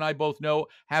 as you and I both know,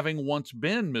 having once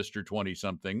been Mr. 20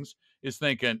 somethings, is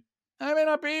thinking, I may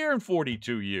not be here in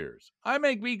 42 years. I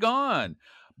may be gone.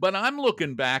 But I'm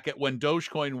looking back at when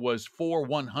Dogecoin was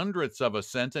 4/100ths of a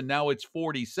cent and now it's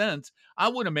 40 cents. I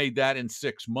would have made that in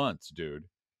 6 months, dude.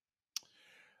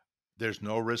 There's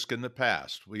no risk in the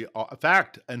past.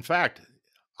 In fact,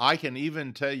 I can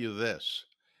even tell you this.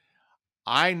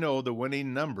 I know the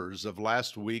winning numbers of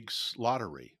last week's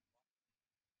lottery.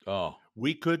 Oh,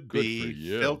 We could good for be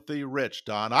you. filthy rich,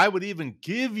 Don. I would even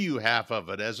give you half of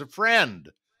it as a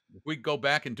friend. If we go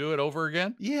back and do it over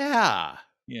again? Yeah.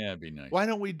 Yeah, it'd be nice. Why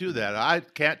don't we do It'd be that? nice. I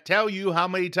can't tell you how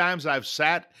many times I've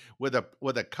sat with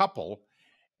a couple,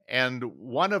 and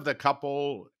one of the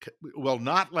couple will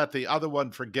not let the other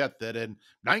one forget that in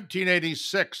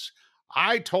 1986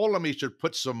 I told him he should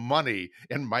put some money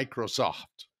in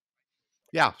Microsoft.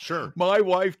 Yeah, sure. My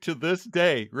wife to this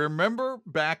day, remember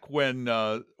back when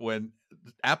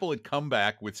Apple had come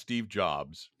back with Steve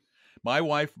Jobs. My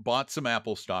wife bought some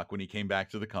Apple stock when he came back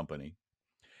to the company,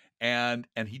 and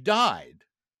he died.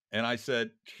 And I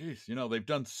said, "Geez, they've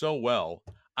done so well.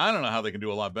 I don't know how they can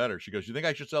do a lot better." She goes, "You think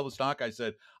I should sell the stock?" I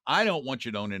said, "I don't want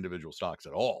you to own individual stocks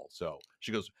at all." So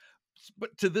she goes,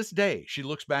 but to this day, she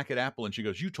looks back at Apple and she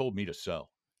goes, "You told me to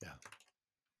sell. Yeah.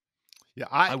 Yeah,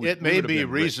 I it We may would have be been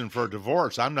reason for rich."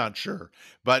 divorce, I'm not sure.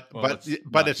 But Well, but let's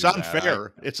but not it's do that. I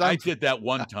unfair. It's I unfair. did that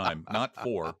one time, not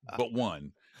 4, but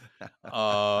 1.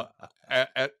 Uh,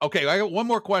 okay, I got one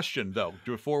more question though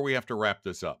before we have to wrap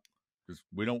this up, because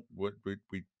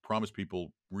we promise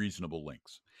people reasonable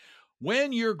links.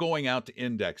 When you're going out to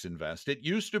index invest, it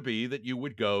used to be that you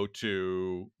would go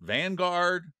to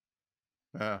Vanguard,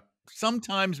 Yeah,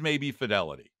 sometimes maybe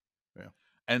Fidelity, yeah.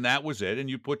 and that was it. And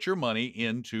you put your money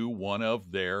into one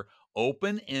of their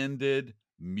open-ended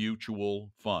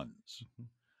mutual funds. Mhm.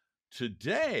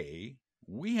 Today,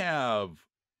 we have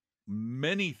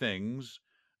many things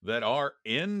that are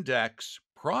index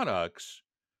products,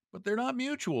 but they're not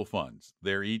mutual funds.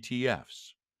 They're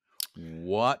ETFs.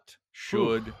 What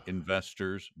Whew. should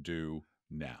investors do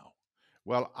now?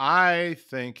 Well, I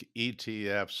think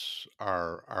ETFs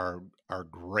are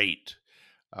great.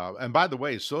 And by the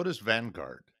way, so does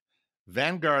Vanguard.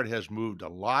 Vanguard has moved a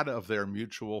lot of their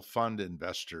mutual fund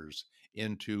investors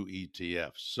into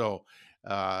ETFs. So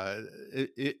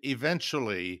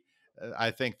eventually,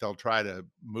 I think they'll try to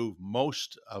move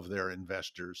most of their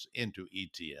investors into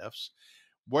ETFs,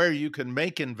 where you can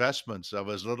make investments of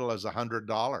as little as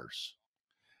 $100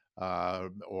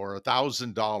 or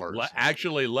 $1,000.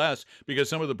 Actually, less, because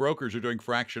some of the brokers are doing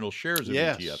fractional shares of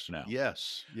ETFs Yes, now.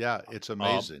 yes, yeah, it's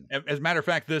amazing. As a matter of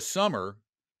fact, this summer,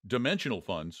 Dimensional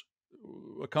Funds,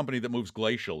 a company that moves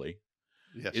glacially,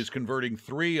 is Yes. converting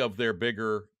 3 of their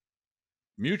bigger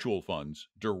mutual funds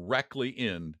directly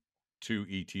into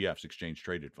ETFs, exchange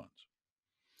traded funds.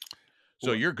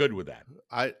 So Well, you're good with that.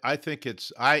 I think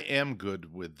I am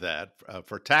good with that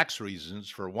for tax reasons,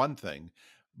 for one thing,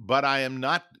 but I am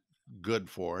not good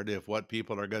for it if what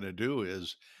people are going to do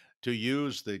is to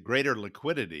use the greater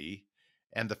liquidity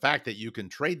and the fact that you can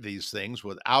trade these things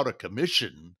without a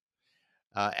commission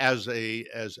as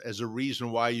a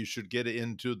reason why you should get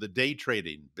into the day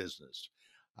trading business.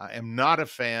 I am not a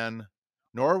fan,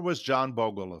 nor was John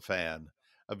Bogle a fan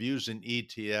of using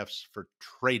ETFs for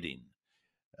trading.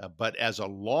 But as a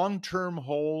long-term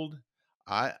hold,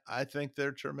 I think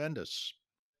they're tremendous.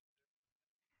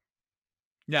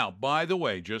 Now, by the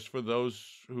way, just for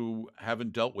those who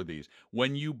haven't dealt with these,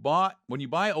 when you buy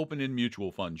open-end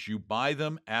mutual funds, you buy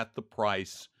them at the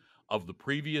price of the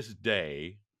previous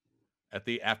day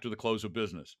after the close of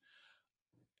business,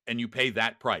 and you pay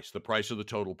that price, the price of the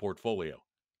total portfolio.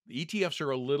 The ETFs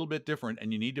are a little bit different,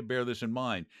 and you need to bear this in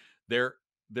mind. They're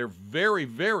they're very,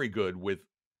 very good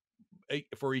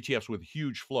for ETFs with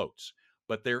huge floats,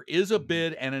 but there is a Mhm.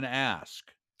 bid and an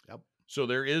ask. Yep. So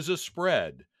there is a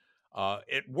spread.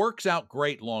 It works out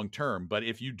great long term, but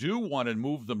if you do want to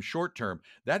move them short term,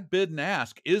 that bid and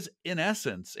ask is, in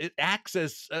essence, it acts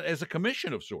as a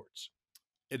commission of sorts.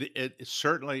 It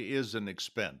certainly is an The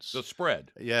expense.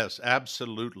 spread. Yes,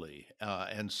 absolutely.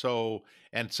 And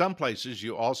some places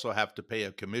you also have to pay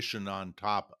a commission on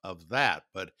top of that,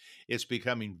 but it's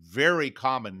becoming very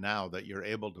common now that you're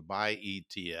able to buy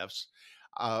ETFs.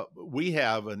 We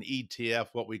have an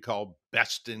ETF, what we call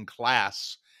best in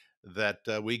class,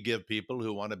 that we give people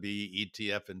who want to be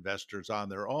ETF investors on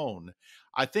their own.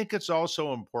 I think it's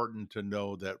also important to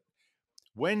know that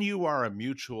when you are a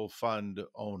mutual fund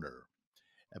owner,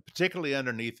 particularly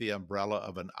underneath the umbrella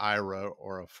of an IRA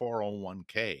or a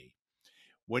 401k.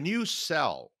 When you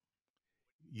sell,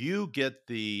 you get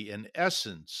in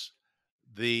essence,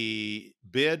 the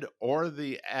bid or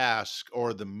the ask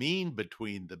or the mean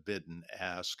between the bid and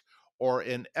ask, or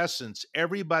in essence,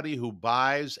 everybody who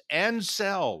buys and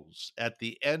sells at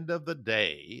the end of the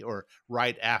day or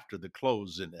right after the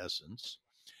close, in essence,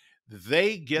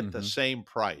 they get the Mhm. same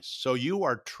price. So you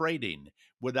are trading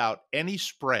without any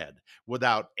spread,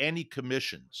 without any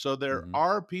commission. So there Mhm.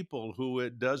 are people who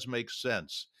it does make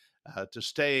sense to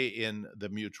stay in the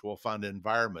mutual fund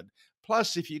environment.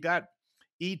 Plus, if you got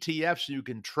ETFs, you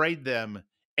can trade them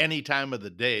any time of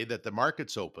the day that the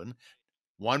market's open.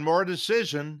 One more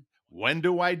decision: when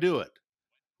do I do it?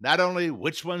 Not only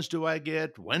which ones do I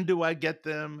get, when do I get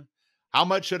them, how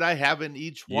much should I have in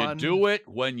each You one? do it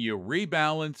when you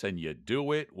rebalance, and you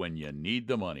do it when you need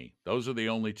the money. Those are the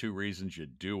only 2 reasons you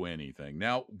do anything.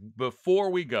 Now,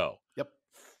 before we go, Yep.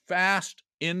 fast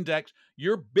index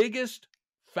your biggest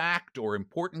fact or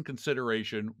important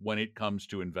consideration when it comes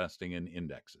to investing in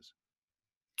indexes.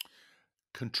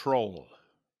 Control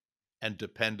and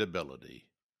dependability.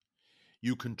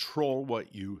 You control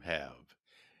what you have.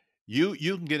 You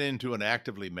can get into an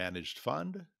actively managed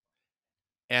fund,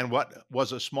 and what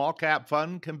was a small cap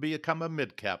fund can become a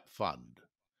mid cap fund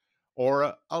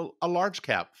or a large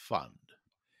cap fund.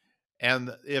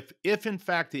 And if in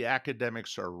fact the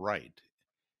academics are right,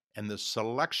 and the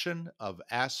selection of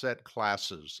asset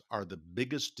classes are the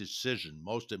biggest decision,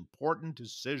 most important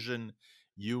decision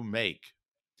you make,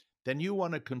 then you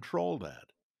want to control that.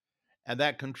 And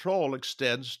that control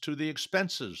extends to the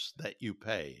expenses that you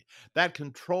pay. That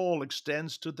control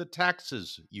extends to the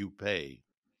taxes you pay.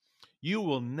 You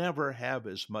will never have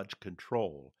as much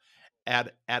control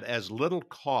at as little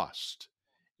cost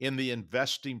in the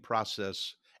investing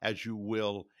process as you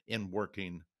will in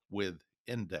working with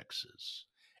indexes.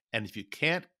 And if you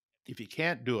can't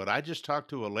do it, I just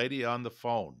talked to a lady on the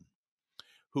phone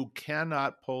who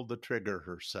cannot pull the trigger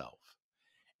herself.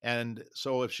 And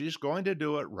so if she's going to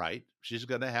do it right, she's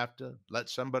going to have to let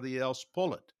somebody else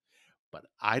pull it. But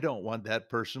I don't want that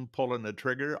person pulling the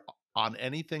trigger on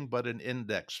anything but an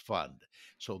index fund.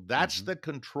 So that's Mhm. the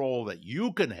control that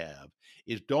you can have,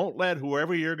 is don't let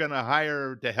whoever you're going to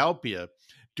hire to help you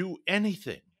do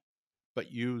anything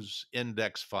but use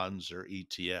index funds or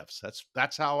ETFs.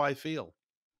 That's how I feel.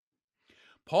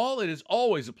 Paul, it is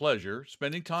always a pleasure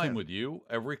spending time with you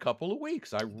every couple of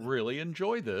weeks. I Yeah. really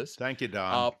enjoy this. Thank you,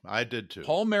 Don. Uh, I did too.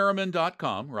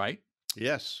 PaulMerriman.com, right?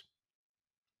 Yes.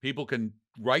 People can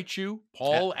write you, Eh,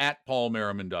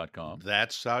 paul@paulmerriman.com.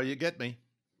 That's how you get me.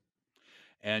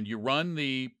 And you run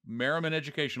the Merriman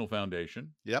Educational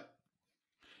Foundation. Yep.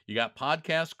 You got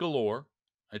podcasts galore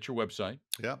at your website,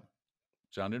 Yep.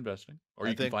 Sound Investing, or I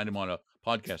you can think find them on a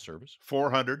podcast service.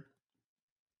 400.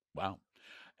 Wow.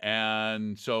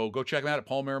 And so go check them out at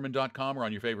paulmerriman.com or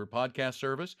on your favorite podcast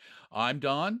service. I'm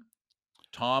Don.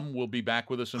 Tom will be back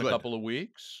with us in a Good. couple of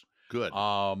weeks. Good.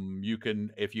 You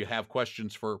can, if you have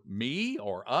questions for me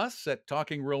or us at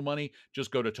Talking Real Money,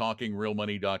 just go to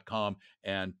talkingrealmoney.com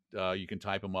and you can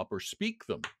type them up or speak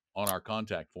them on our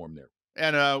contact form there.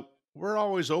 And we're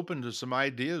always open to some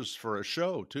ideas for a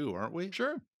show too, aren't we?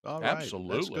 Sure. All right. That's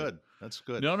Absolutely. good. That's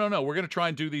good. No, no, no. We're going to try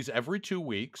and do these every 2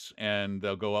 weeks, and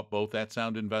they'll go up both at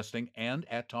Sound Investing and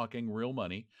at Talking Real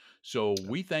Money. So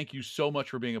we thank you so much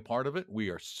for being a part of it. We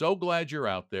are so glad you're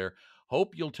out there.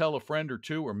 Hope you'll tell a friend or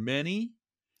two or many.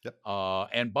 Yep.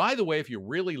 And by the way, if you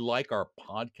really like our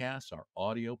podcasts, our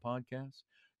audio podcasts,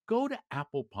 go to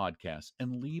Apple Podcasts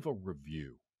and leave a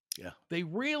review. Yeah. They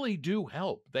really do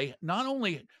help. They not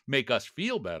only make us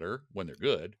feel better when they're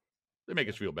good, they make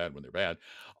Yeah. us feel bad when they're bad.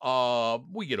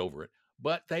 We get over it,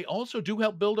 but they also do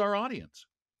help build our audience.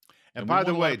 And And we by want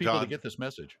the a lot way, of people to Don, get this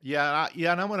message. yeah,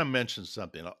 and I want to mention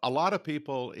something. A lot of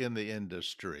people in the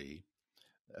industry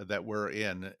that we're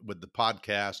in with the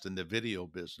podcast and the video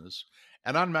business,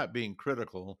 and I'm not being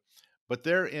critical, but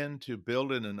they're into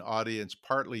building an audience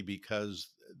partly because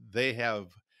they have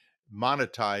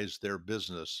monetized their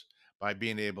business by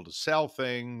being able to sell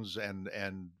things,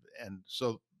 and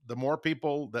so the more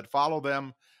people that follow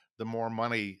them, the more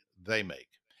money they make.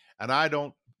 And I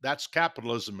don't that's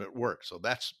capitalism at work. So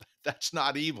that's that's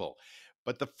not evil.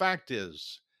 But the fact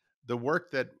is, the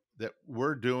work that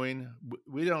we're doing,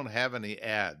 we don't have any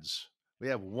ads. We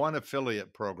have one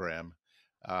affiliate program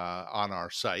on our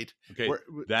site. Okay, We're,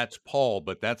 we, that's Paul,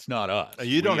 but that's not us.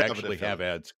 you don't We have an actually have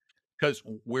affiliate. ads because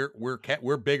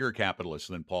we're bigger capitalists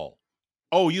than Paul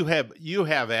Oh, you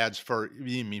have ads for,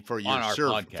 you mean for on your our for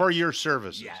podcast. your Yeah,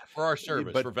 services. for our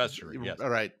service, But for Vestory. Yes. all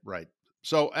right, right.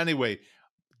 So anyway,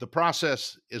 the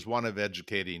process is one of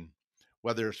educating.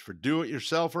 whether it's for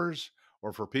do-it-yourselfers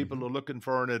or for people Mhm. who are looking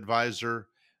for an advisor.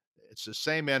 It's the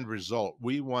same end result.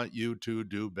 We want you to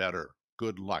do better.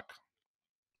 Good luck.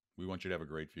 We want you to have a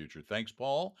great future. Thanks,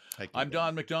 Paul. Thank you, I'm Don.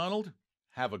 Don McDonald.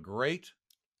 Have a great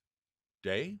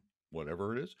day,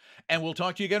 whatever it is, and we'll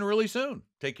talk to you again really soon.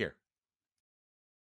 Take care.